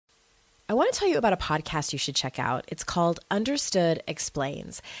I want to tell you about a podcast you should check out. It's called Understood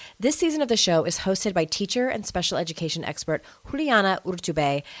Explains. This season of the show is hosted by teacher and special education expert Juliana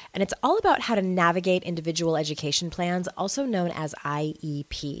Urtubey, and it's all about how to navigate individual education plans, also known as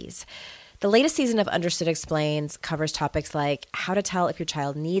IEPs. The latest season of Understood Explains covers topics like how to tell if your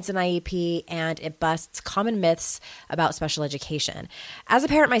child needs an IEP, and it busts common myths about special education. As a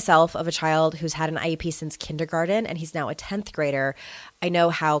parent myself of a child who's had an IEP since kindergarten, and he's now a 10th grader, I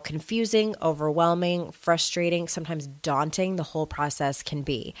know how confusing, overwhelming, frustrating, sometimes daunting the whole process can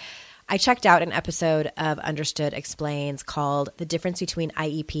be. I checked out an episode of Understood Explains called The Difference Between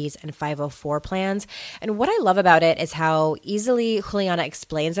IEPs and 504 Plans. And what I love about it is how easily Juliana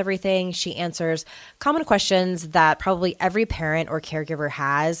explains everything. She answers common questions that probably every parent or caregiver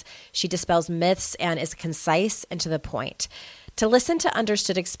has. She dispels myths and is concise and to the point. To listen to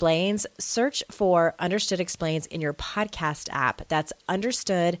Understood Explains, search for Understood Explains in your podcast app. That's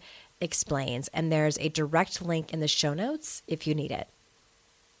Understood Explains. And there's a direct link in the show notes if you need it.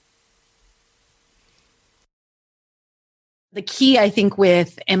 The key, I think,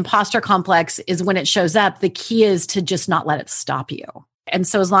 with imposter complex is when it shows up, the key is to just not let it stop you. And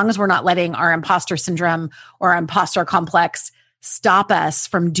so as long as we're not letting our imposter syndrome or our imposter complex stop us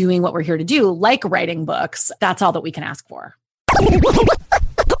from doing what we're here to do, like writing books, that's all that we can ask for.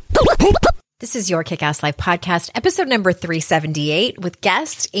 This is your Kick-Ass Life podcast, episode number 378 with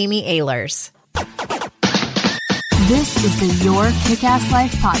guest Amy Ahlers. This is the Your Kick-Ass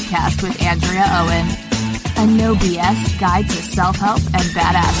Life podcast with Andrea Owen. A no BS guide to self-help and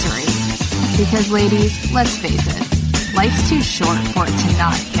badassery. Because ladies, let's face it, life's too short for it to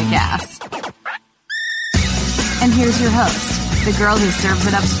not kick ass. And here's your host, the girl who serves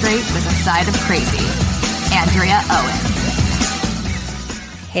it up straight with a side of crazy, Andrea Owen.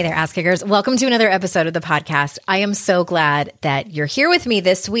 Hey there, ass kickers. Welcome to another episode of the podcast. I am so glad that you're here with me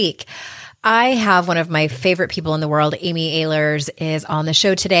this week. I have one of my favorite people in the world, Amy Ahlers, is on the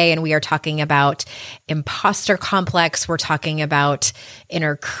show today, and we are talking about imposter complex. We're talking about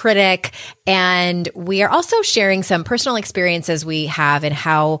inner critic, and we are also sharing some personal experiences we have and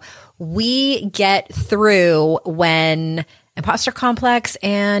how we get through when imposter complex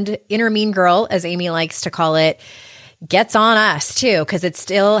and inner mean girl, as Amy likes to call it, gets on us too, because it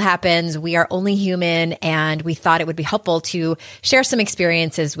still happens. We are only human, and we thought it would be helpful to share some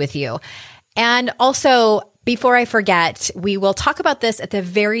experiences with you. And also, before I forget, we will talk about this at the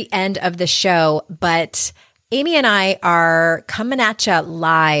very end of the show, but Amy and I are coming at you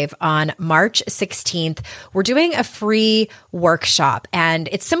live on March 16th. We're doing a free workshop, and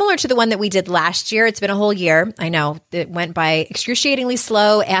it's similar to the one that we did last year. It's been a whole year. I know it went by excruciatingly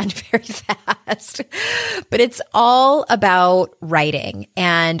slow and very fast, but it's all about writing.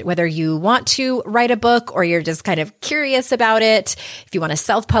 And whether you want to write a book or you're just kind of curious about it, if you want to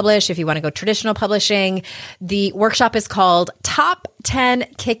self-publish, if you want to go traditional publishing, the workshop is called Top 10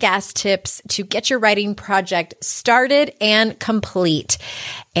 Kick-Ass Tips to Get Your Writing Project Started and Complete.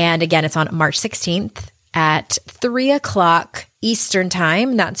 And again, it's on March 16th at 3 o'clock Eastern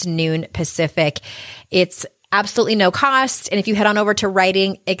Time. That's noon Pacific. It's absolutely no cost. And if you head on over to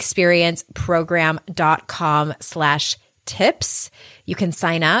writingexperienceprogram.com/tips, you can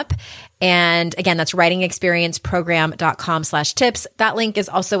sign up. And again, that's writingexperienceprogram.com/tips. That link is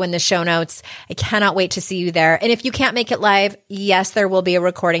also in the show notes. I cannot wait to see you there. And if you can't make it live, yes, there will be a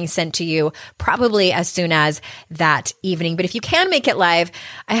recording sent to you probably as soon as that evening. But if you can make it live,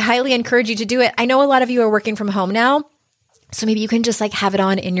 I highly encourage you to do it. I know a lot of you are working from home now, so maybe you can just like have it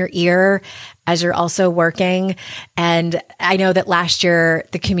on in your ear as you're also working. And I know that last year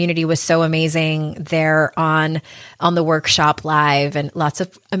the community was so amazing there on the workshop live, and lots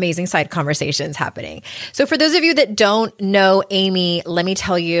of amazing side conversations happening. So for those of you that don't know Amy, let me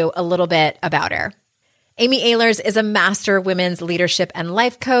tell you a little bit about her. Amy Ahlers is a master women's leadership and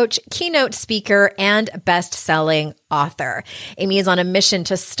life coach, keynote speaker, and best-selling author. Amy is on a mission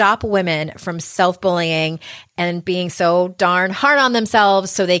to stop women from self-bullying and being so darn hard on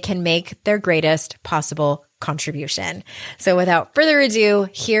themselves so they can make their greatest possible contribution. So without further ado,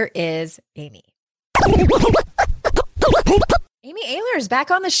 here is Amy. Amy Ahlers,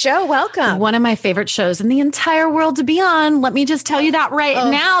 back on the show. Welcome. One of my favorite shows in the entire world to be on. Let me just tell you that right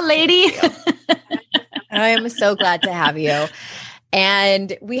now, lady. I am so glad to have you.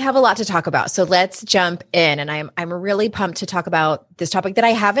 And we have a lot to talk about. So let's jump in. And I'm really pumped to talk about this topic that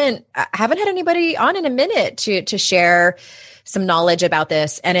I haven't had anybody on in a minute to share some knowledge about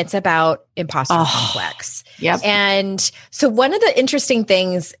this. And it's about imposter complex. Yep. And so one of the interesting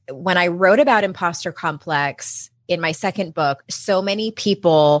things when I wrote about imposter complex in my second book, so many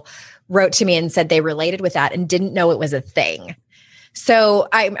people wrote to me and said they related with that and didn't know it was a thing. So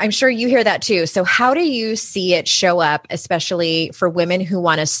I'm sure you hear that too. So how do you see it show up, especially for women who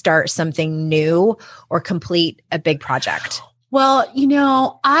want to start something new or complete a big project? Well,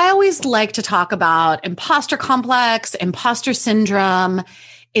 I always like to talk about imposter complex, imposter syndrome.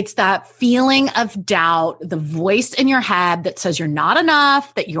 It's that feeling of doubt, the voice in your head that says you're not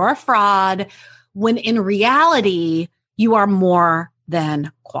enough, that you're a fraud, when in reality, you are more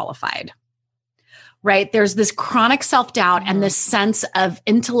than qualified. Right? There's this chronic self-doubt and this sense of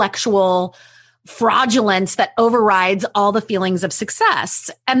intellectual fraudulence that overrides all the feelings of success.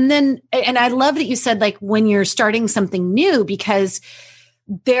 And I love that you said, like, when you're starting something new, because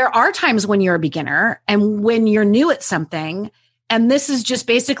there are times when you're a beginner and when you're new at something, and this is just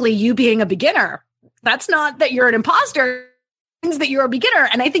basically you being a beginner. That's not that you're an imposter. It means that you're a beginner.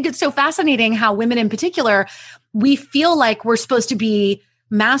 And I think it's so fascinating how women in particular, we feel like we're supposed to be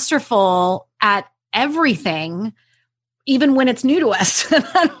masterful at everything, even when it's new to us.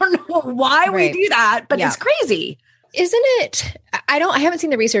 I don't know why we do that, but it's crazy. Isn't it? I haven't seen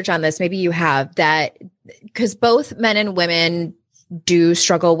the research on this. Maybe you have, that because both men and women do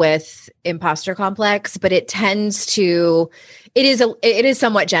struggle with imposter complex, but it is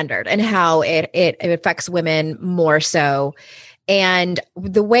somewhat gendered and how it affects women more so. And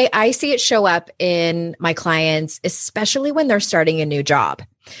the way I see it show up in my clients, especially when they're starting a new job,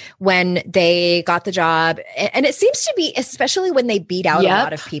 when they got the job, and it seems to be, especially when they beat out a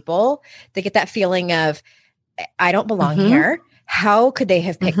lot of people, they get that feeling of, I don't belong here. How could they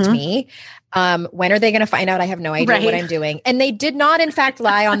have picked me? When are they going to find out I have no idea what I'm doing? And they did not, in fact,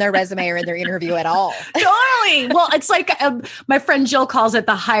 lie on their resume or in their interview at all. Totally. Well, it's like my friend Jill calls it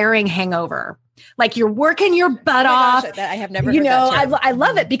the hiring hangover. Like, you're working your butt off. Gosh, I have never heard that term. I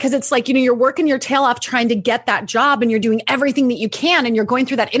love it because it's like, you're working your tail off trying to get that job, and you're doing everything that you can. And you're going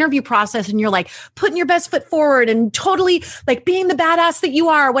through that interview process, and you're like putting your best foot forward and totally like being the badass that you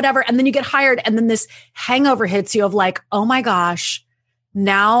are or whatever. And then you get hired. And then this hangover hits you of like, oh my gosh,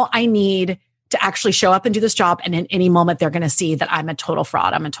 now I need to actually show up and do this job. And in any moment, they're going to see that I'm a total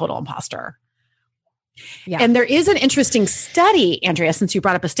fraud. I'm a total imposter. Yeah. And there is an interesting study, Andrea, since you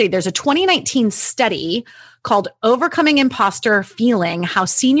brought up a study. There's a 2019 study called Overcoming Imposter Feeling, How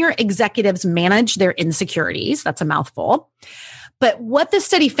Senior Executives Manage Their Insecurities. That's a mouthful. But what the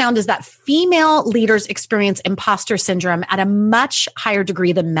study found is that female leaders experience imposter syndrome at a much higher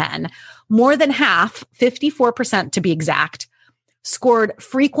degree than men. More than half, 54% to be exact, scored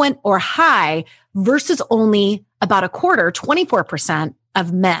frequent or high versus only about a quarter, 24%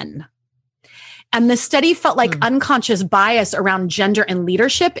 of men. And the study felt like unconscious bias around gender and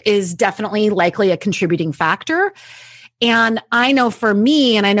leadership is definitely likely a contributing factor. And I know for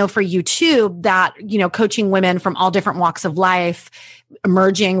me, and I know for you too, that, coaching women from all different walks of life,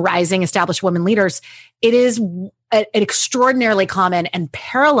 emerging, rising, established women leaders, it is extraordinarily common and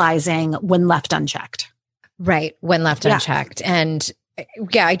paralyzing when left unchecked. Right. When left unchecked. And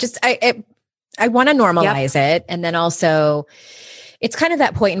I want to normalize it. And then also, it's kind of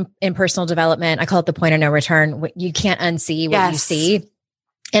that point in personal development. I call it the point of no return. You can't unsee what you see.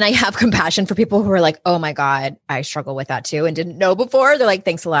 And I have compassion for people who are like, oh my God, I struggle with that too and didn't know before. They're like,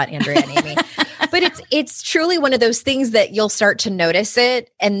 thanks a lot, Andrea and Amy. But it's truly one of those things that you'll start to notice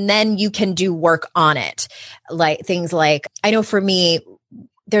it, and then you can do work on it. Like things like, I know for me,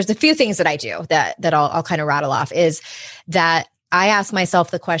 there's a few things that I do that I'll kind of rattle off, is that I ask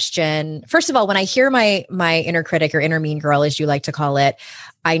myself the question, first of all, when I hear my inner critic or inner mean girl, as you like to call it,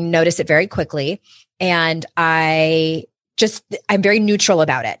 I notice it very quickly. And I'm very neutral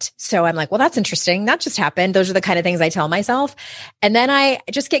about it. So I'm like, well, that's interesting. That just happened. Those are the kind of things I tell myself. And then I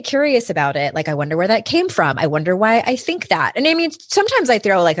just get curious about it. Like, I wonder where that came from. I wonder why I think that. And I mean, sometimes I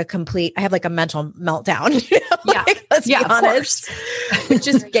throw like I have like a mental meltdown. Let's be honest.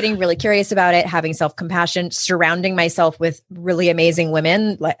 Just getting really curious about it, having self-compassion, surrounding myself with really amazing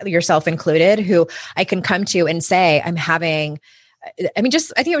women, like yourself included, who I can come to and say, I think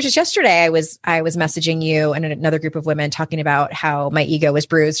it was just yesterday I was messaging you and another group of women talking about how my ego was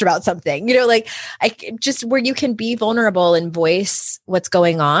bruised about something, where you can be vulnerable and voice what's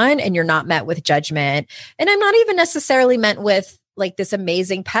going on, and you're not met with judgment. And I'm not even necessarily meant with like this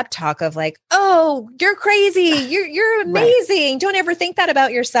amazing pep talk of like, oh, you're crazy. You're amazing. Right. Don't ever think that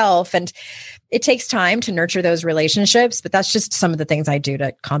about yourself. And it takes time to nurture those relationships, but that's just some of the things I do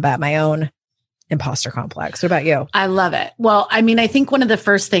to combat my own imposter complex. What about you? I love it. Well, I mean, I think one of the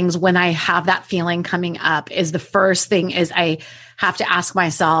first things when I have that feeling coming up is I have to ask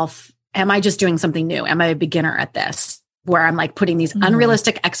myself, am I just doing something new? Am I a beginner at this? Where I'm like putting these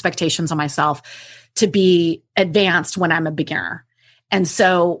unrealistic expectations on myself to be advanced when I'm a beginner. And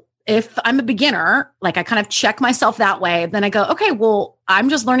so if I'm a beginner, like I kind of check myself that way, then I go, okay, well, I'm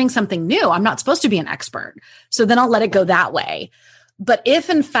just learning something new. I'm not supposed to be an expert. So then I'll let it go that way. But if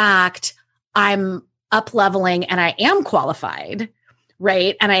in fact I'm up leveling and I am qualified,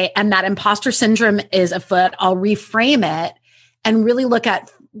 right? And that imposter syndrome is afoot, I'll reframe it and really look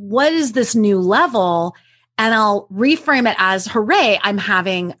at what is this new level? And I'll reframe it as, hooray, I'm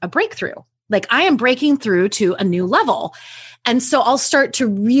having a breakthrough. Like I am breaking through to a new level. And so I'll start to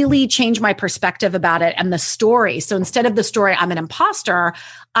really change my perspective about it and the story. So instead of the story, I'm an imposter,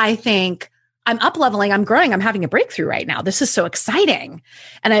 I think I'm up leveling, I'm growing, I'm having a breakthrough right now. This is so exciting.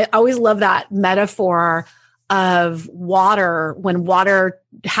 And I always love that metaphor of water. When water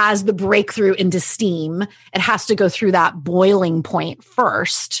has the breakthrough into steam, it has to go through that boiling point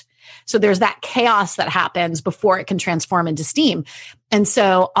first. So there's that chaos that happens before it can transform into steam. And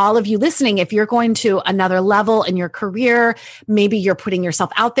so all of you listening, if you're going to another level in your career, maybe you're putting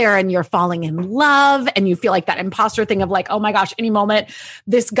yourself out there and you're falling in love and you feel like that imposter thing of like, oh my gosh, any moment,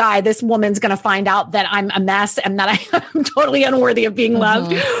 this woman's going to find out that I'm a mess and that I'm totally unworthy of being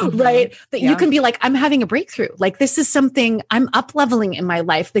loved, right? That you can be like, I'm having a breakthrough. Like this is something I'm up leveling in my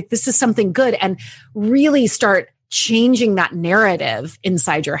life. Like this is something good, and really start changing that narrative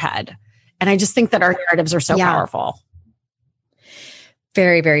inside your head. And I just think that our narratives are so powerful.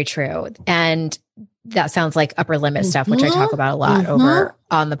 Very, very true. And that sounds like upper limit stuff, which I talk about a lot over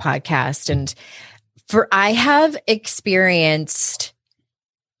on the podcast. And I have experienced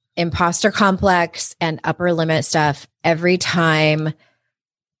imposter complex and upper limit stuff every time.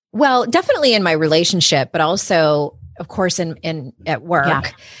 Well, definitely in my relationship, but also, of course, in at work.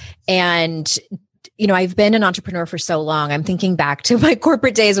 Yeah. And I've been an entrepreneur for so long. I'm thinking back to my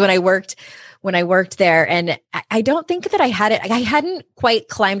corporate days when I worked there. And I don't think that I hadn't quite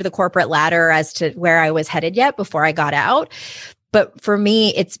climbed the corporate ladder as to where I was headed yet before I got out. But for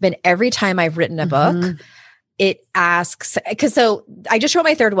me, it's been every time I've written a book, it asks, so I just wrote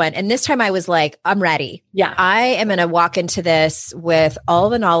my third one. And this time I was like, I'm ready. Yeah. I am going to walk into this with all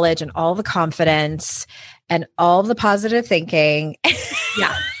the knowledge and all the confidence and all the positive thinking.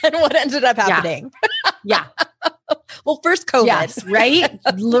 Yeah. And what ended up happening? Yeah. Well, first COVID. Yes, right?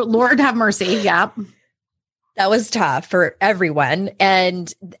 Lord have mercy. Yeah. That was tough for everyone.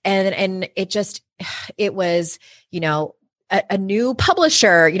 And it was, a new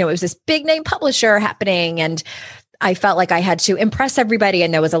publisher, it was this big name publisher happening. And I felt like I had to impress everybody.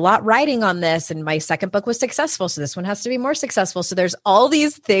 And there was a lot riding on this. And my second book was successful. So this one has to be more successful. So there's all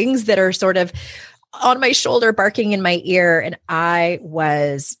these things that are sort of on my shoulder, barking in my ear. And I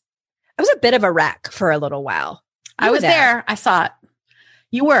was a bit of a wreck for a little while. I was there. I saw it.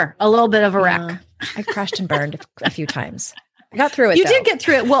 You were a little bit of a wreck. I crashed and burned a few times. I got through it. You did get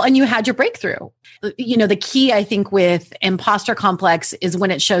through it. Well, and you had your breakthrough. The key, I think, with imposter complex is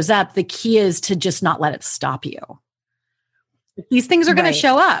when it shows up, the key is to just not let it stop you. These things are going to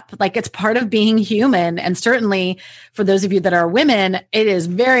show up. Like it's part of being human. And certainly for those of you that are women, it is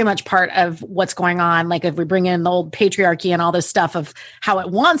very much part of what's going on. Like if we bring in the old patriarchy and all this stuff of how it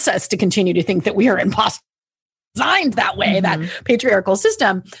wants us to continue to think that we are imposters, designed that way, that patriarchal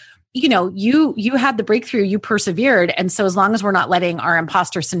system, you had the breakthrough, you persevered. And so as long as we're not letting our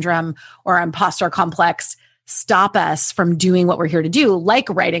imposter syndrome or our imposter complex stop us from doing what we're here to do, like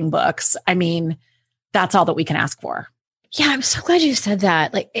writing books, I mean, that's all that we can ask for. Yeah, I'm so glad you said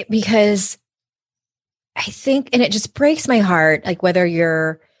that. Because I think, and it just breaks my heart, like whether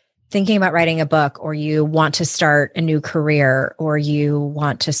you're thinking about writing a book or you want to start a new career or you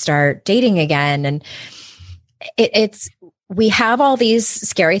want to start dating again. And we have all these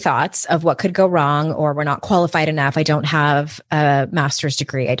scary thoughts of what could go wrong, or we're not qualified enough. I don't have a master's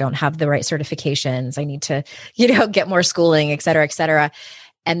degree. I don't have the right certifications. I need to, get more schooling, et cetera, et cetera.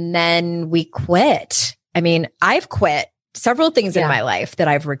 And then we quit. I mean, I've quit several things in my life that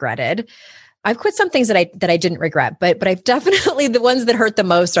I've regretted. I've quit some things that I didn't regret, but I've definitely, the ones that hurt the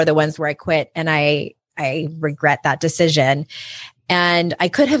most are the ones where I quit, and I regret that decision. And I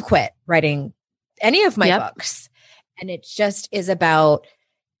could have quit writing any of my books. And it just is about,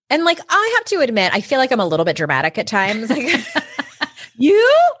 and I have to admit, I feel like I'm a little bit dramatic at times.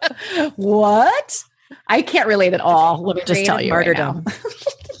 You? What? I can't relate at all. Let me just tell you martyrdom. Right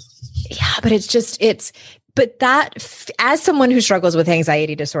yeah, but but that, as someone who struggles with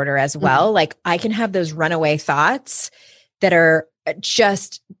anxiety disorder as well, I can have those runaway thoughts that are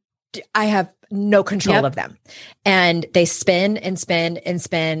just, I have no control of them. And they spin and spin and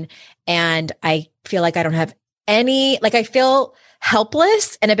spin. And I feel like I don't have any, I feel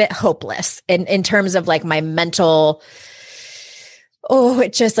helpless and a bit hopeless in terms of my mental,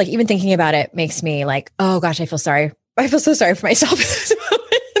 it just even thinking about it makes me oh gosh, I feel so sorry for myself at this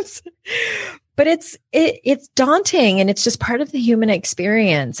moment. but it's daunting, and it's just part of the human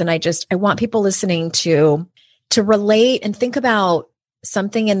experience. And I want people listening to relate and think about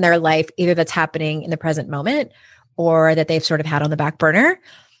something in their life, either that's happening in the present moment or that they've sort of had on the back burner,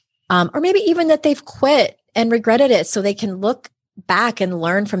 or maybe even that they've quit and regretted it, so they can look back and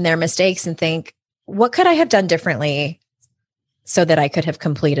learn from their mistakes and think, what could I have done differently so that I could have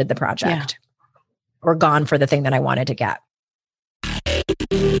completed the project or gone for the thing that I wanted to get?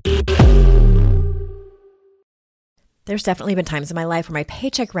 There's definitely been times in my life where my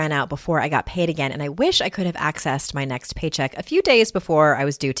paycheck ran out before I got paid again, and I wish I could have accessed my next paycheck a few days before I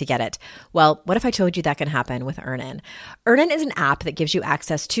was due to get it. Well, what if I told you that can happen with Earnin? Earnin is an app that gives you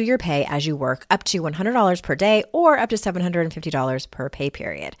access to your pay as you work, up to $100 per day or up to $750 per pay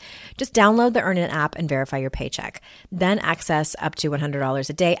period. Just download the Earnin app and verify your paycheck. Then access up to $100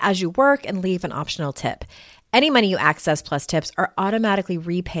 a day as you work and leave an optional tip. Any money you access plus tips are automatically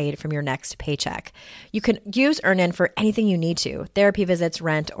repaid from your next paycheck. You can use Earnin for anything you need to: therapy visits,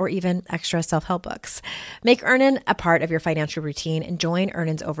 rent, or even extra self-help books. Make Earnin a part of your financial routine and join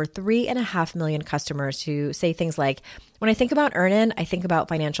Earnin's over 3.5 million customers who say things like, when I think about Earnin, I think about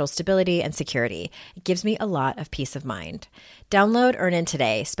financial stability and security. It gives me a lot of peace of mind. Download Earnin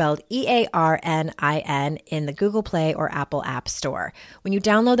today, spelled EARNIN, in the Google Play or Apple App Store. When you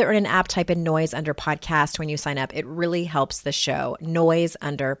download the Earnin app, type in Noise under podcast when you sign up. It really helps the show. Noise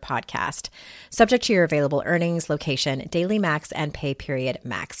under podcast. Subject to your available earnings, location, daily max, and pay period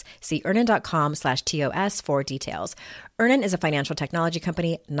max. See earnin.com/TOS for details. Earnin is a financial technology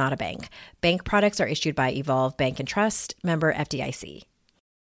company, not a bank. Bank products are issued by Evolve Bank and Trust, member FDIC.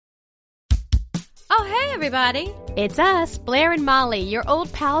 Oh, hey, everybody. It's us, Blair and Molly, your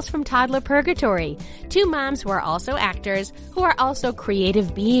old pals from Toddler Purgatory. Two moms who are also actors, who are also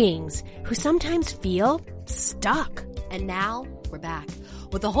creative beings, who sometimes feel stuck. And now we're back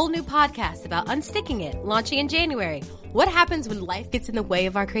with a whole new podcast about unsticking it, launching in January. What happens when life gets in the way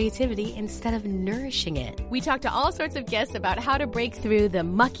of our creativity instead of nourishing it? We talk to all sorts of guests about how to break through the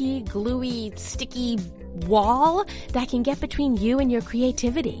mucky, gluey, sticky wall that can get between you and your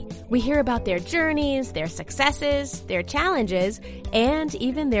creativity. We hear about their journeys, their successes, their challenges, and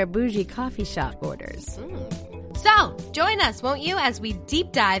even their bougie coffee shop orders. So, join us, won't you, as we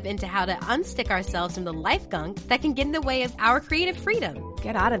deep dive into how to unstick ourselves from the life gunk that can get in the way of our creative freedom.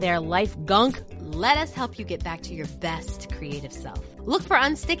 Get out of there, life gunk. Let us help you get back to your best creative self. Look for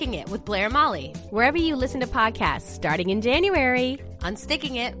Unsticking It with Blair and Molly, wherever you listen to podcasts, starting in January.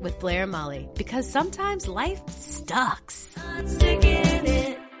 Unsticking It with Blair and Molly, because sometimes life sucks. Unsticking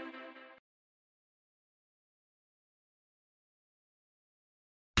it.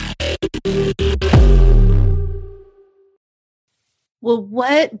 Well,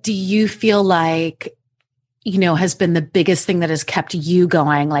 what do you feel like, has been the biggest thing that has kept you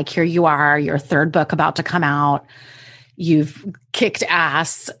going? Like, here you are, your third book about to come out. You've kicked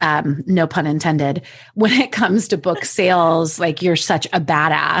ass, no pun intended, when it comes to book sales. Like, you're such a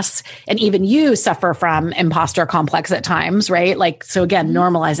badass. And even you suffer from imposter complex at times, right? Like, so again,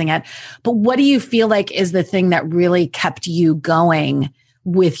 normalizing it. But what do you feel like is the thing that really kept you going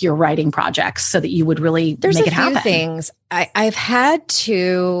with your writing projects so that you would really make it happen? There's a few things. I've had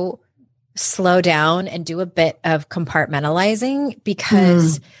to slow down and do a bit of compartmentalizing,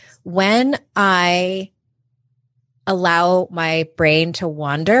 because when I allow my brain to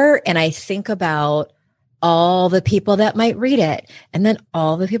wander and I think about all the people that might read it, and then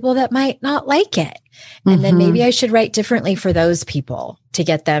all the people that might not like it, and then maybe I should write differently for those people to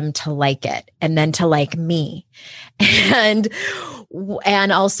get them to like it, and then to like me. And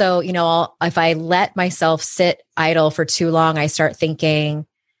also, if I let myself sit idle for too long, I start thinking,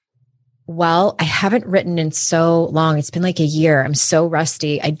 well, I haven't written in so long. It's been like a year. I'm so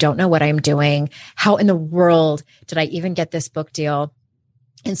rusty. I don't know what I'm doing. How in the world did I even get this book deal?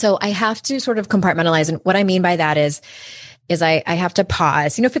 And so I have to sort of compartmentalize. And what I mean by that is I have to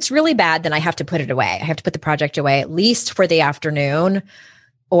pause. If it's really bad, then I have to put it away. I have to put the project away, at least for the afternoon,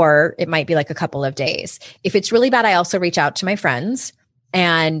 or it might be like a couple of days. If it's really bad, I also reach out to my friends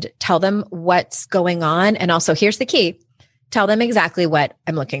and tell them what's going on. And also, here's the key: tell them exactly what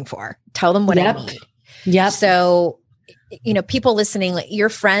I'm looking for. Tell them what I need. Yep. So, people listening, like, your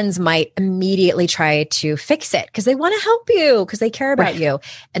friends might immediately try to fix it because they want to help you, because they care about you.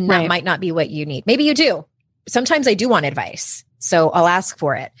 And that might not be what you need. Maybe you do. Sometimes I do want advice, so I'll ask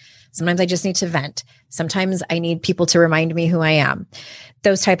for it. Sometimes I just need to vent. Sometimes I need people to remind me who I am,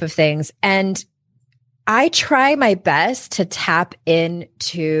 those type of things. And I try my best to tap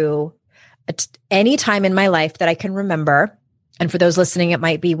into any time in my life that I can remember. And for those listening, it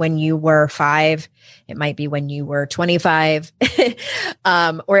might be when you were 5, it might be when you were 25,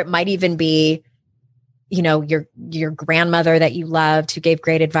 or it might even be your grandmother that you loved who gave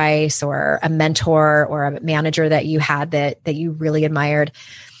great advice, or a mentor or a manager that you had that you really admired,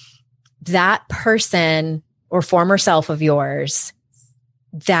 that person or former self of yours,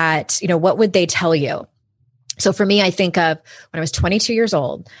 that, what would they tell you? So for me, I think of when I was 22 years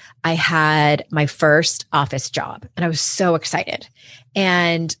old, I had my first office job and I was so excited.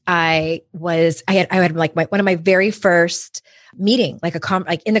 And I had like one of my very first meeting, like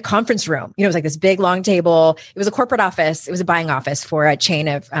in the conference room, it was like this big long table. It was a corporate office. It was a buying office for a chain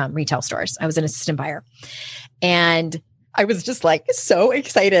of retail stores. I was an assistant buyer, and I was just like so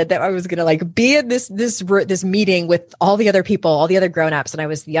excited that I was going to like be in this meeting with all the other people, all the other grownups. And I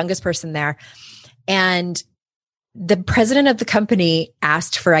was the youngest person there. And the president of the company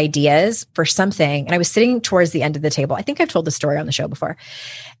asked for ideas for something. And I was sitting towards the end of the table. I think I've told the story on the show before.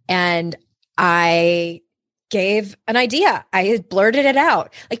 And I gave an idea. I blurted it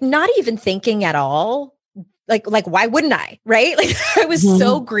out, like not even thinking at all. Like why wouldn't I? Right? Like I was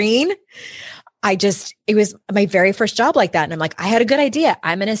so green. It was my very first job like that. And I'm like, I had a good idea.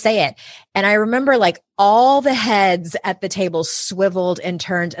 I'm going to say it. And I remember like all the heads at the table swiveled and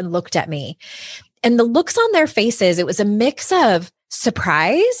turned and looked at me. And the looks on their faces, it was a mix of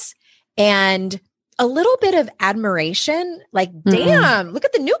surprise and a little bit of admiration. Like, damn, look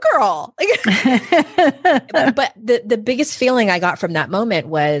at the new girl. But the biggest feeling I got from that moment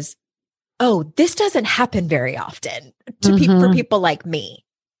was, oh, this doesn't happen very often for people like me.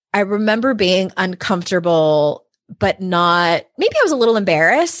 I remember being uncomfortable, but not, maybe I was a little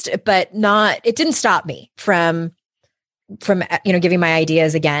embarrassed, but not, it didn't stop me from giving my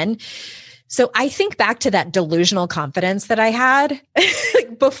ideas again. So I think back to that delusional confidence that I had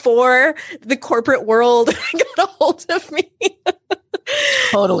before the corporate world got a hold of me.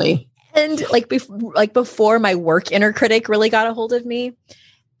 Totally. And before my work inner critic really got a hold of me.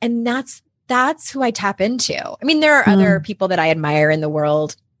 And that's who I tap into. I mean, there are other people that I admire in the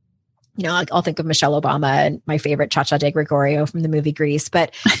world. I'll think of Michelle Obama and my favorite Cha-Cha de Gregorio from the movie Grease.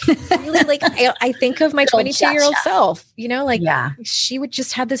 But really, I think of my 22-year-old self, she would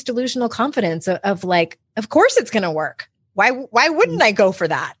just have this delusional confidence of like, of course it's going to work. Why wouldn't I go for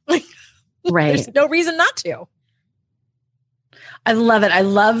that? Right. There's no reason not to. I love it. I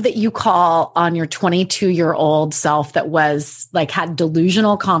love that you call on your 22-year-old self that was like, had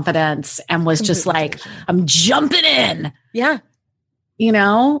delusional confidence and was just like, I'm jumping in. Yeah.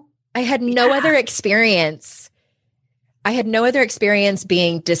 I had no other experience. I had no other experience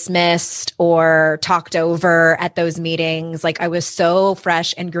being dismissed or talked over at those meetings. Like I was so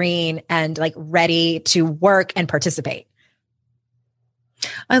fresh and green and like ready to work and participate.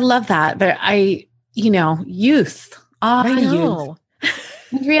 I love that. But youth. I know. Youth.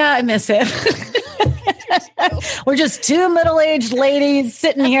 Yeah, I miss it. We're just two middle-aged ladies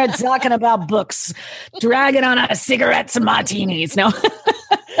sitting here talking about books, dragging on our cigarettes and martinis. No.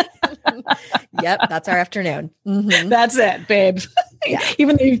 Yep, that's our afternoon. Mm-hmm. That's it, babe. Yeah.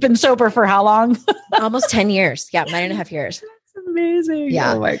 Even though you've been sober for how long? Almost 10 years. Yeah, 9.5 years. That's amazing.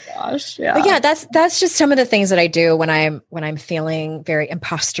 Yeah. Oh my gosh. Yeah. But yeah, that's just some of the things that I do when I'm feeling very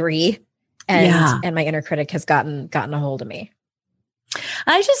imposter-y and my inner critic has gotten a hold of me.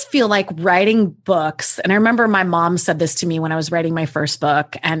 I just feel like writing books. And I remember my mom said this to me when I was writing my first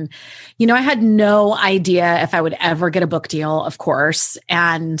book. And, I had no idea if I would ever get a book deal, of course.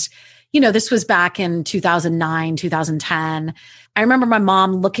 And, this was back in 2009, 2010. I remember my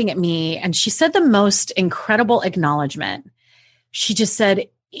mom looking at me and she said the most incredible acknowledgement. She just said,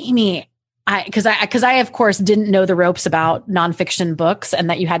 Amy, because I of course didn't know the ropes about nonfiction books and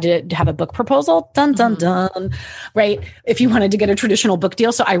that you had to have a book proposal, dun, dun, dun, right? If you wanted to get a traditional book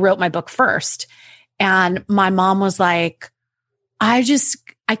deal. So I wrote my book first. And my mom was like, I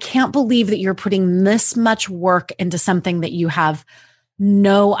can't believe that you're putting this much work into something that you have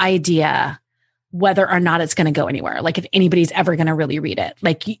no idea whether or not it's going to go anywhere. Like if anybody's ever going to really read it,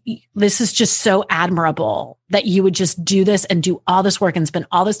 like this is just so admirable that you would just do this and do all this work and spend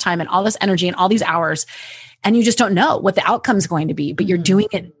all this time and all this energy and all these hours. And you just don't know what the outcome's going to be, but you're doing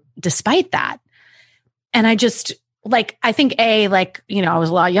it despite that. And I just I think I was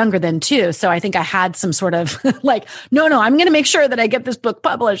a lot younger then too. So I think I had some sort of no, I'm going to make sure that I get this book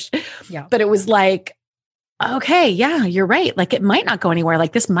published. Yeah. But it was like, okay, yeah, you're right. Like it might not go anywhere.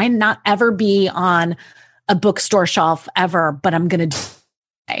 Like this might not ever be on a bookstore shelf ever, but I'm going to do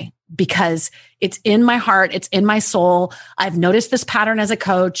it because it's in my heart. It's in my soul. I've noticed this pattern as a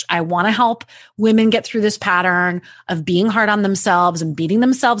coach. I want to help women get through this pattern of being hard on themselves and beating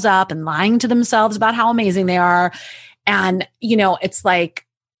themselves up and lying to themselves about how amazing they are. And, it's like,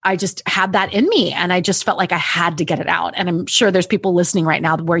 I just had that in me and I just felt like I had to get it out. And I'm sure there's people listening right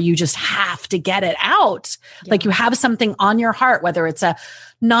now where you just have to get it out. Yeah. Like you have something on your heart, whether it's a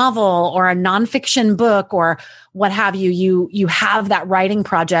novel or a nonfiction book or what have you, you have that writing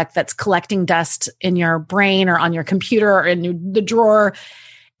project that's collecting dust in your brain or on your computer or in the drawer.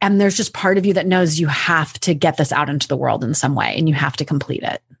 And there's just part of you that knows you have to get this out into the world in some way and you have to complete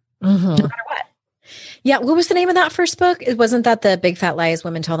it. Mm-hmm. No matter what. Yeah. What was the name of that first book? Wasn't that the Big Fat Lies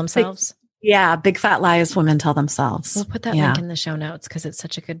Women Tell Themselves? Big Fat Lies Women Tell Themselves. We'll put that link in the show notes because it's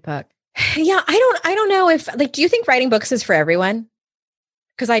such a good book. Yeah. I don't know if do you think writing books is for everyone?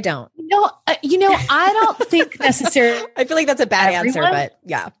 Because I don't. I don't think necessarily. I feel like that's a bad answer, but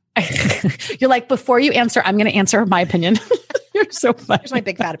yeah. You're like, before you answer, I'm going to answer my opinion. You're so funny. Here's my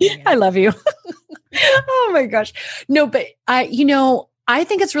big fat opinion. I love you. Oh my gosh. No, but I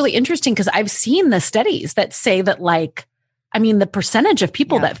think it's really interesting because I've seen the studies that say that the percentage of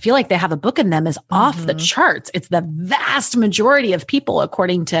people that feel like they have a book in them is off the charts. It's the vast majority of people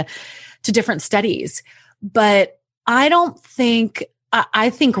according to different studies. But I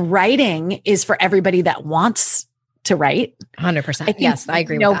think writing is for everybody that wants to write. 100%. Yes, I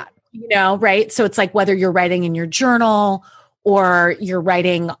agree with that. Right? So it's like whether you're writing in your journal or you're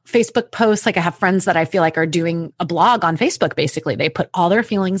writing Facebook posts. Like I have friends that I feel like are doing a blog on Facebook. Basically, they put all their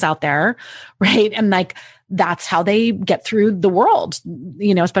feelings out there, right? And that's how they get through the world,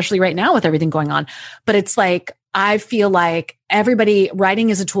 especially right now with everything going on. But it's like, I feel like writing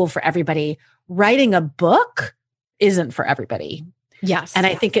is a tool for everybody. Writing a book isn't for everybody. Yes. And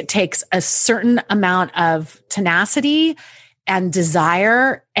I think it takes a certain amount of tenacity and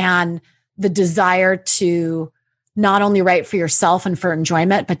desire and the desire to not only write for yourself and for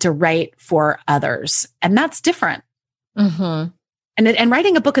enjoyment, but to write for others. And that's different. Mm-hmm. And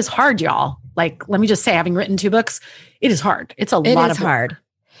writing a book is hard, y'all. Like, let me just say, having written 2 books, it is hard. It's a lot of hard.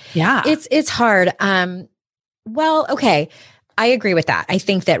 Yeah. It's hard. Well, okay. I agree with that. I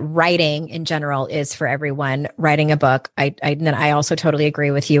think that writing in general is for everyone. Writing a book, I also totally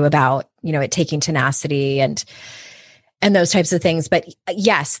agree with you about, it taking tenacity and those types of things. But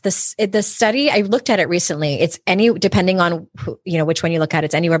yes, the study, I looked at it recently. It's depending on which one you look at,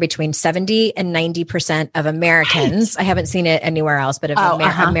 it's anywhere between 70 and 90% of Americans. I haven't seen it anywhere else, but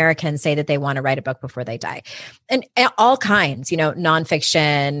Americans say that they want to write a book before they die. And all kinds,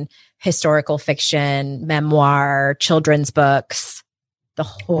 nonfiction, historical fiction, memoir, children's books, the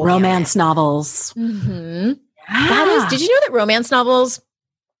whole romance novels. Mm-hmm. Yeah. Did you know that romance novels,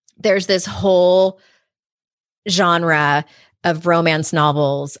 there's this whole genre of romance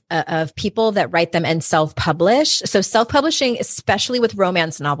novels of people that write them and self-publish. So self-publishing, especially with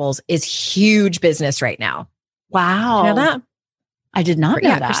romance novels, is huge business right now. Wow. You know that? I did not know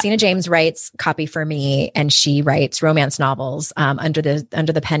that. Christina James writes copy for me, and she writes romance novels under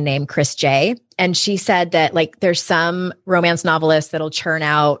the pen name Chris J. And she said that there's some romance novelists that'll churn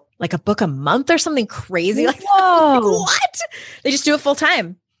out a book a month or something crazy. Whoa. What? They just do it full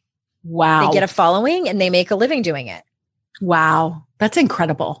time. Wow. They get a following and they make a living doing it. Wow. That's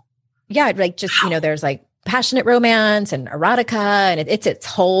incredible. Yeah. There's passionate romance and erotica, and it's its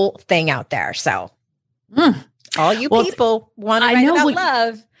whole thing out there. So all you people want to write about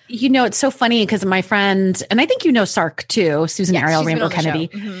love. It's so funny because my friend, and I think Sark too, Susan Ariel Rainbow Kennedy.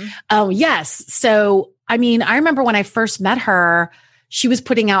 Mm-hmm. Oh, yes. So, I remember when I first met her, she was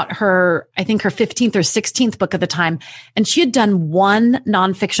putting out her 15th or 16th book at the time. And she had done one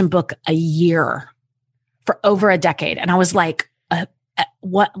nonfiction book a year for over a decade. And I was like,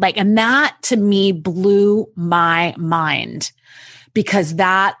 what? And that to me blew my mind because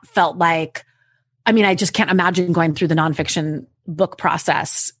that felt like, I just can't imagine going through the nonfiction book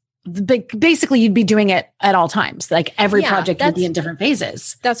process. Basically, you'd be doing it at all times. Every project would be in different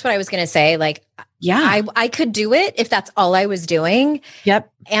phases. That's what I was going to say. I could do it if that's all I was doing.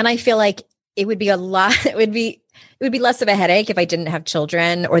 Yep. And I feel like it would be a lot. It would be less of a headache if I didn't have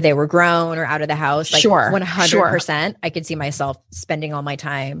children or they were grown or out of the house. Sure. 100%. I could see myself spending all my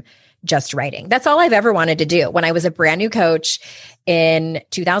time just writing. That's all I've ever wanted to do. When I was a brand new coach in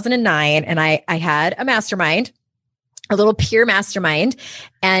 2009, and I had a mastermind, a little peer mastermind.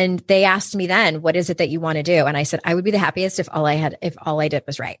 And they asked me then, what is it that you want to do? And I said, I would be the happiest if all I did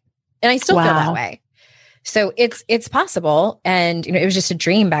was write. And I still feel that way. So it's possible. And, it was just a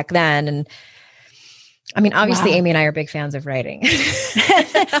dream back then. And obviously Amy and I are big fans of writing.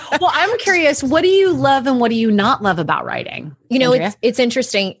 Well, I'm curious, what do you love and what do you not love about writing? It's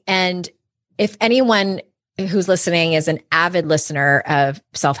interesting. And if anyone who's listening is an avid listener of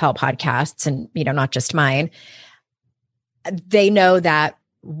self-help podcasts and, not just mine, they know that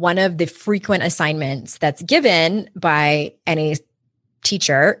one of the frequent assignments that's given by any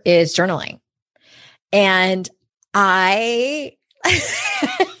teacher is journaling. And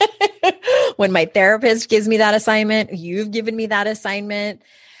when my therapist gives me that assignment, you've given me that assignment,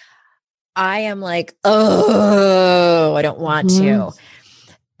 I am like, oh, I don't want to.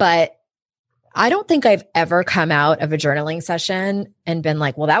 But I don't think I've ever come out of a journaling session and been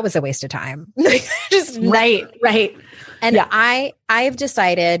like, well, that was a waste of time. Just right. And I've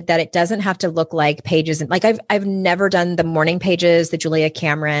decided that it doesn't have to look like pages. And like I've never done the morning pages, the Julia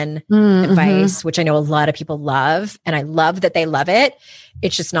Cameron advice, which I know a lot of people love. And I love that they love it.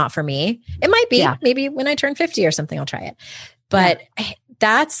 It's just not for me. It might be maybe when I turn 50 or something, I'll try it. But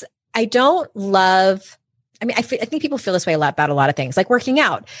I don't love, I mean, I think people feel this way about a lot of things, like working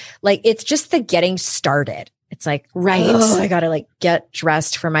out. Like it's just the getting started. It's like, I got to like get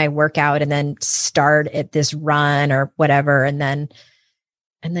dressed for my workout and then start at this run or whatever. And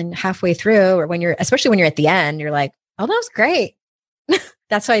then halfway through, or especially when you're at the end, you're like, oh, that was great.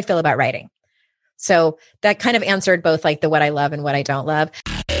 That's how I feel about writing. So that kind of answered both like the what I love and what I don't love.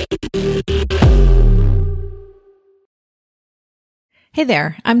 Hey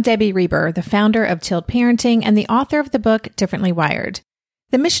there, I'm Debbie Reber, the founder of Tilt Parenting and the author of the book Differently Wired.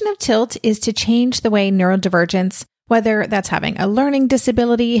 The mission of Tilt is to change the way neurodivergence, whether that's having a learning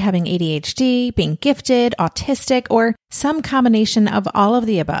disability, having ADHD, being gifted, autistic, or some combination of all of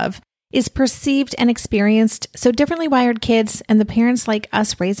the above, is perceived and experienced so differently wired kids and the parents like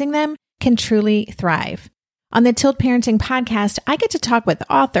us raising them can truly thrive. On the Tilt Parenting podcast, I get to talk with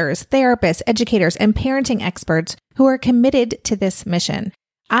authors, therapists, educators, and parenting experts who are committed to this mission.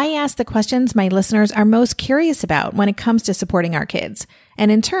 I ask the questions my listeners are most curious about when it comes to supporting our kids.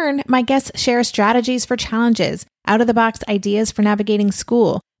 And in turn, my guests share strategies for challenges, out-of-the-box ideas for navigating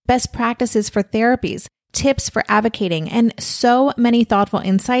school, best practices for therapies, tips for advocating, and so many thoughtful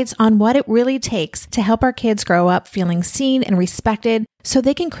insights on what it really takes to help our kids grow up feeling seen and respected so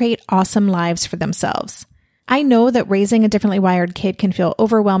they can create awesome lives for themselves. I know that raising a differently wired kid can feel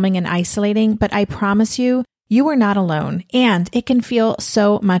overwhelming and isolating, but I promise you, you are not alone, and it can feel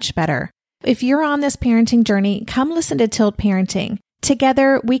so much better. If you're on this parenting journey, come listen to Tilt Parenting.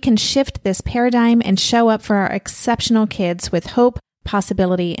 Together, we can shift this paradigm and show up for our exceptional kids with hope,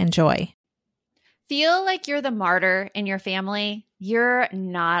 possibility, and joy. Feel like you're the martyr in your family? You're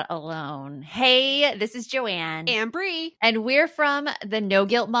not alone. Hey, this is Joanne. And Bree. And we're from the No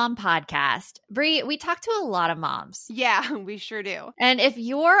Guilt Mom podcast. Bree, we talk to a lot of moms. Yeah, we sure do. And if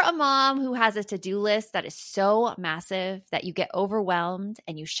you're a mom who has a to-do list that is so massive that you get overwhelmed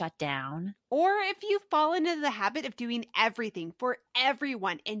and you shut down, or if you fall into the habit of doing everything for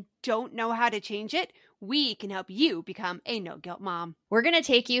everyone and don't know how to change it, we can help you become a no-guilt mom. we're going to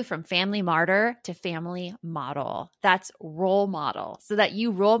take you from family martyr to family model. That's role model, so that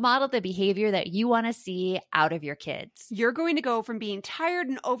you role model the behavior that you want to see out of your kids. You're going to go from being tired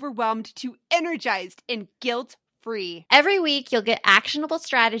and overwhelmed to energized and guilt-free. Every week, you'll get actionable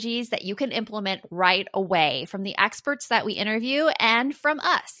strategies that you can implement right away from the experts that we interview and from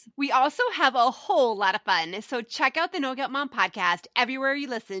us. We also have a whole lot of fun, so check out the No Guilt Mom podcast everywhere you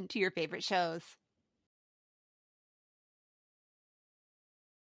listen to your favorite shows.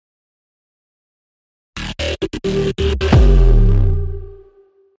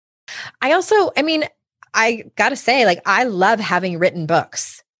 I gotta say, like, I love having written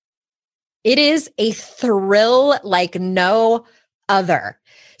books. It is a thrill like no other.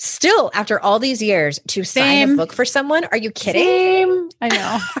 Still, after all these years, to sign a book for someone. Are you kidding? Same. I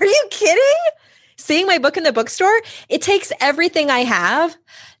know. Are you kidding? Seeing my book in the bookstore, it takes everything I have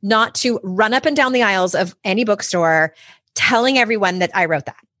not to run up and down the aisles of any bookstore telling everyone that I wrote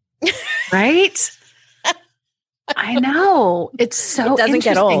that. Right? I know. It's so It doesn't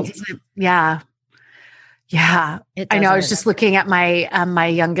get old. Yeah. Yeah. I know. I was just looking at my my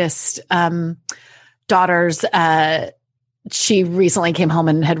youngest daughter's she recently came home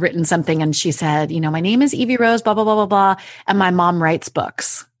and had written something, and she said, my name is Evie Rose, blah, blah, blah, blah, blah. And my mom writes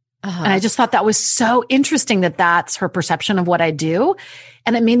books. Uh-huh. And I just thought that was so interesting that that's her perception of what I do.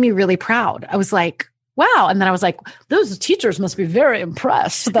 And it made me really proud. I was like, wow. And then I was like, those teachers must be very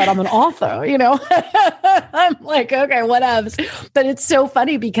impressed that I'm an author, I'm like, okay, whatevs. But it's so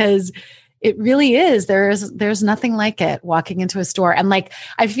funny because it really is. There's nothing like it walking into a store. And like,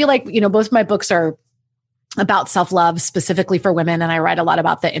 I feel like, both my books are about self-love specifically for women. And I write a lot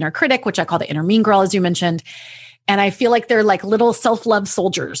about the inner critic, which I call the inner mean girl, as you mentioned. And I feel like they're like little self-love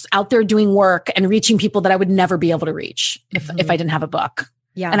soldiers out there doing work and reaching people that I would never be able to reach if I didn't have a book.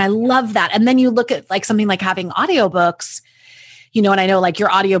 Yeah. And I love that. And then you look at like something like having audiobooks, and I know like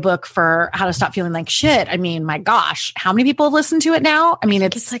your audiobook for How to Stop Feeling Like Shit. I mean, my gosh, how many people have listened to it now? I mean,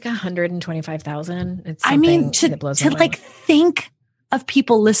 it's like 125,000. It's to like think of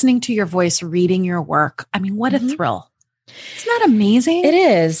people listening to your voice, reading your work. I mean, what a thrill. Isn't that amazing? It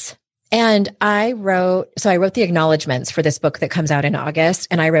is. And I wrote the acknowledgments for this book that comes out in August.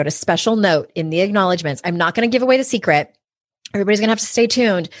 And I wrote a special note in the acknowledgments. I'm not going to give away the secret. Everybody's going to have to stay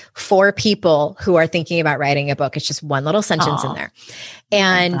tuned for people who are thinking about writing a book. It's just one little sentence in there.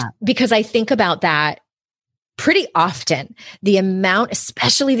 And because I think about that pretty often,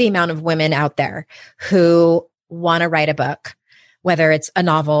 especially the amount of women out there who want to write a book, whether it's a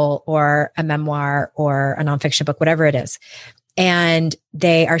novel or a memoir or a nonfiction book, whatever it is. And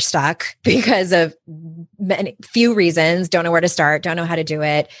they are stuck because of few reasons, don't know where to start, don't know how to do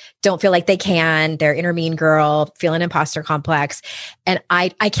it, don't feel like they can, they're inner mean girl, feel an imposter complex. And I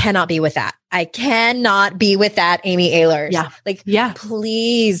cannot be with that. I cannot be with that, Amy Ahlers.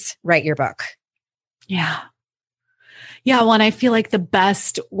 Please write your book. Yeah. Yeah. Well, and I feel like the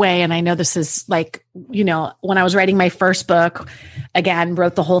best way, and I know this is like, when I was writing my first book, again,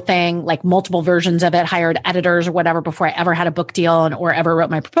 wrote the whole thing, like multiple versions of it, hired editors or whatever before I ever had a book deal or ever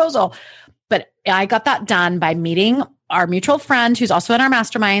wrote my proposal. But I got that done by meeting our mutual friend who's also in our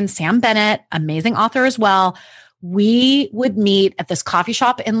mastermind, Sam Bennett, amazing author as well. We would meet at this coffee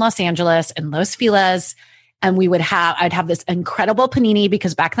shop in Los Angeles in Los Feliz. And I'd have this incredible panini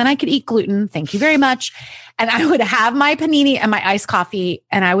because back then I could eat gluten. Thank you very much. And I would have my panini and my iced coffee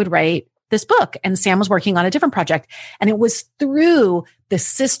and I would write this book. And Sam was working on a different project. And it was through the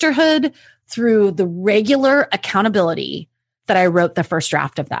sisterhood, through the regular accountability that I wrote the first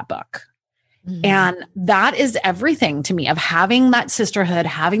draft of that book. Mm-hmm. And that is everything to me, of having that sisterhood,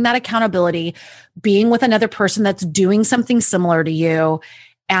 having that accountability, being with another person that's doing something similar to you.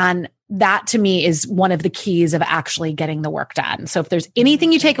 And that to me is one of the keys of actually getting the work done. So if there's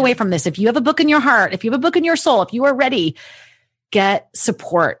anything you take away from this, if you have a book in your heart, if you have a book in your soul, if you are ready, get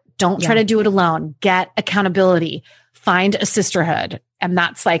support. Don't try to do it alone. Get accountability. Find a sisterhood. And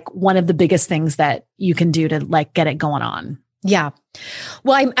that's like one of the biggest things that you can do to like get it going on. Yeah.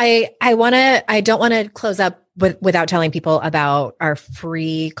 Well, I don't want to close up without telling people about our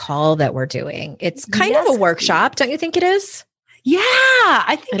free call that we're doing. It's kind of a workshop. Don't you think it is? Yeah,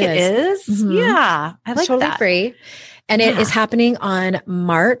 I think it is. Mm-hmm. Yeah. I like totally that. Free. And it is happening on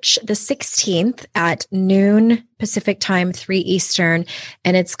March the 16th at noon Pacific time, 3 Eastern.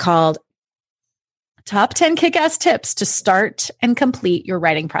 And it's called Top 10 Kick-Ass Tips to Start and Complete Your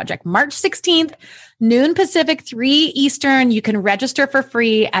Writing Project. March 16th, noon Pacific, 3 Eastern. You can register for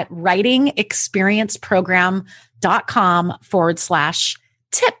free at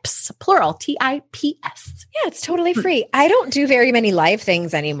writingexperienceprogram.com/tips, plural, TIPS. Yeah, it's totally free. I don't do very many live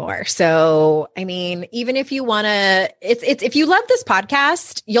things anymore. So, I mean, even if you want to, if you love this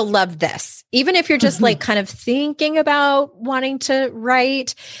podcast, you'll love this. Even if you're just like kind of thinking about wanting to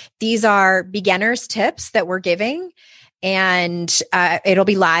write, these are beginners tips that we're giving and it'll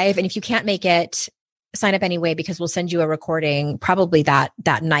be live. And if you can't make it, sign up anyway, because we'll send you a recording probably that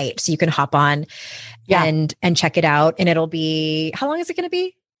night. So you can hop on and check it out. And it'll be, how long is it going to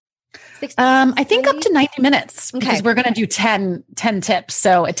be? 60, I think up to 90 minutes because we're going to do 10 tips.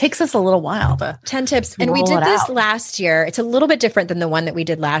 So it takes us a little while to 10 tips. And we did this last year. It's a little bit different than the one that we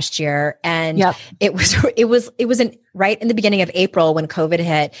did last year. And it was right in the beginning of April when COVID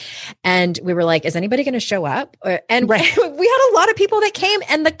hit. And we were like, is anybody going to show up? And we had a lot of people that came,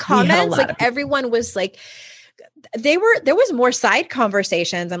 and the comments, like everyone was like, there was more side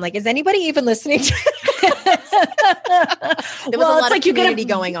conversations. I'm like, is anybody even listening to There was a lot of community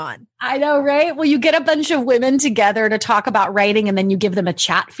going on. I know, right? Well, you get a bunch of women together to talk about writing, and then you give them a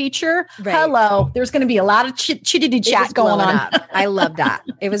chat feature. Right. Hello. There's going to be a lot of chitty chat going on. I love that.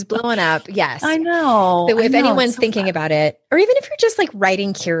 It was blowing up. Yes. I know. So if anyone's thinking about it, or even if you're just like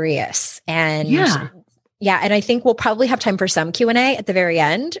writing curious and and I think we'll probably have time for some Q&A at the very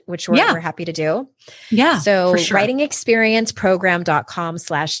end, which we're happy to do. Yeah. So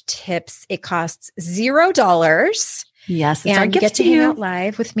writingexperienceprogram.com/tips. It costs $0. Yes. It's our gift, you get to hang out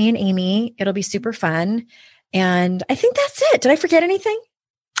live with me and Amy. It'll be super fun. And I think that's it. Did I forget anything?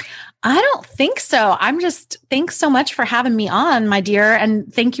 I don't think so. Thanks so much for having me on, my dear.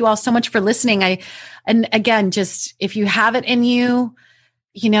 And thank you all so much for listening. And again, just if you have it in you,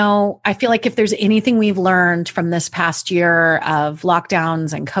 I feel like if there's anything we've learned from this past year of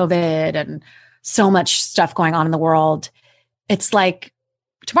lockdowns and COVID and so much stuff going on in the world, it's like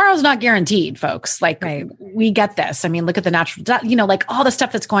tomorrow's not guaranteed, folks. Like we get this. I mean, look at the natural, like all the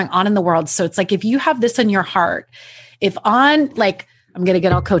stuff that's going on in the world. So it's like, if you have this in your heart, I'm going to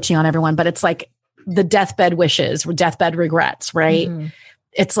get all coaching on everyone, but it's like the deathbed wishes or deathbed regrets, right? Mm-hmm.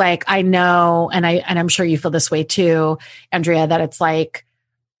 It's like, I know, and I'm sure you feel this way too, Andrea, that it's like,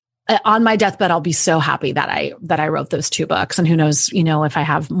 on my deathbed, I'll be so happy that I wrote those 2 books, and who knows, if I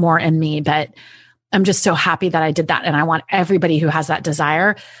have more in me, but I'm just so happy that I did that. And I want everybody who has that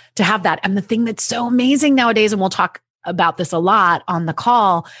desire to have that. And the thing that's so amazing nowadays, and we'll talk about this a lot on the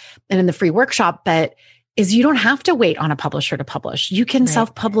call and in the free workshop, but is you don't have to wait on a publisher to publish. You can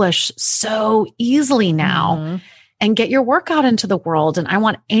self-publish so easily now and get your work out into the world. And I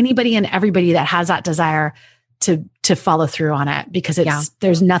want anybody and everybody that has that desire to follow through on it, because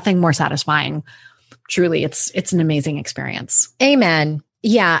there's nothing more satisfying. Truly, it's an amazing experience. Amen.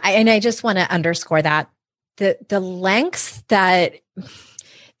 Yeah. And I just want to underscore that the lengths that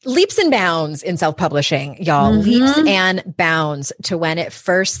leaps and bounds in self-publishing, y'all, leaps and bounds to when it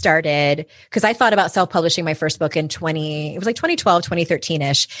first started. Cause I thought about self-publishing my first book in 2012,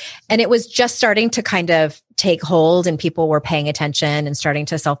 2013-ish. And it was just starting to kind of take hold, and people were paying attention and starting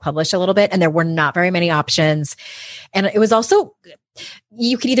to self-publish a little bit. And there were not very many options. And it was also,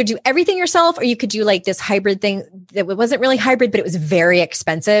 you could either do everything yourself, or you could do like this hybrid thing that wasn't really hybrid, but it was very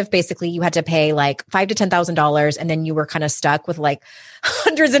expensive. Basically, you had to pay like $5,000 to $10,000, and then you were kind of stuck with like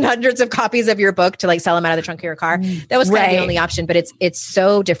hundreds and hundreds of copies of your book to like sell them out of the trunk of your car. That was kind of the only option, but it's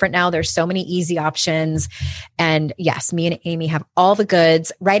so different now. There's so many easy options. And yes, me and Amy have all the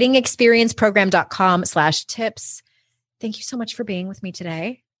goods. writingexperienceprogram.com/tips. Thank you so much for being with me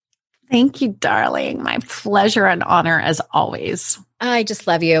today. Thank you, darling. My pleasure and honor as always. I just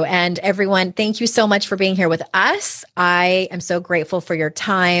love you. And everyone, thank you so much for being here with us. I am so grateful for your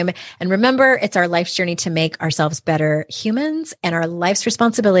time. And remember, it's our life's journey to make ourselves better humans, and our life's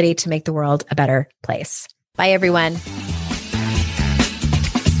responsibility to make the world a better place. Bye, everyone.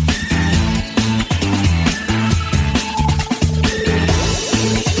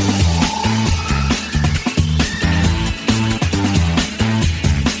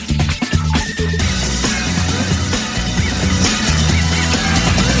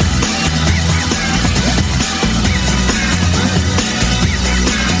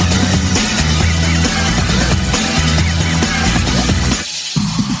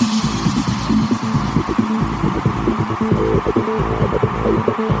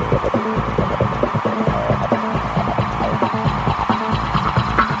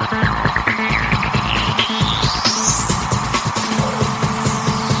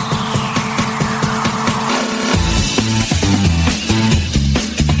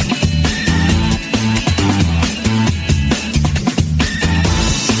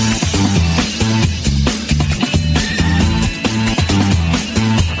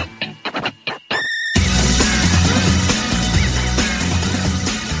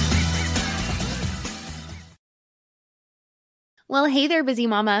 Well, hey there, busy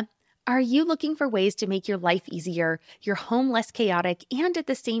mama. Are you looking for ways to make your life easier, your home less chaotic, and at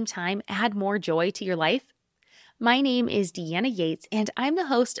the same time add more joy to your life? My name is Deanna Yates, and I'm the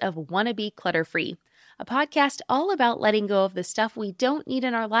host of Wanna Be Clutter-Free, a podcast all about letting go of the stuff we don't need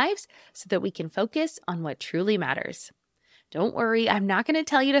in our lives so that we can focus on what truly matters. Don't worry, I'm not going to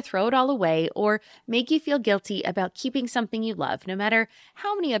tell you to throw it all away or make you feel guilty about keeping something you love, no matter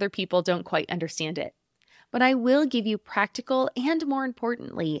how many other people don't quite understand it. But I will give you practical and, more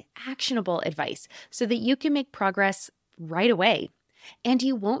importantly, actionable advice so that you can make progress right away. And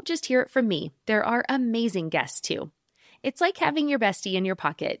you won't just hear it from me. There are amazing guests too. It's like having your bestie in your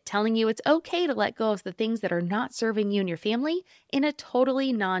pocket telling you it's okay to let go of the things that are not serving you and your family in a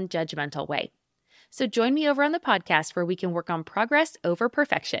totally non-judgmental way. So join me over on the podcast where we can work on progress over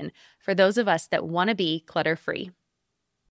perfection for those of us that want to be clutter-free.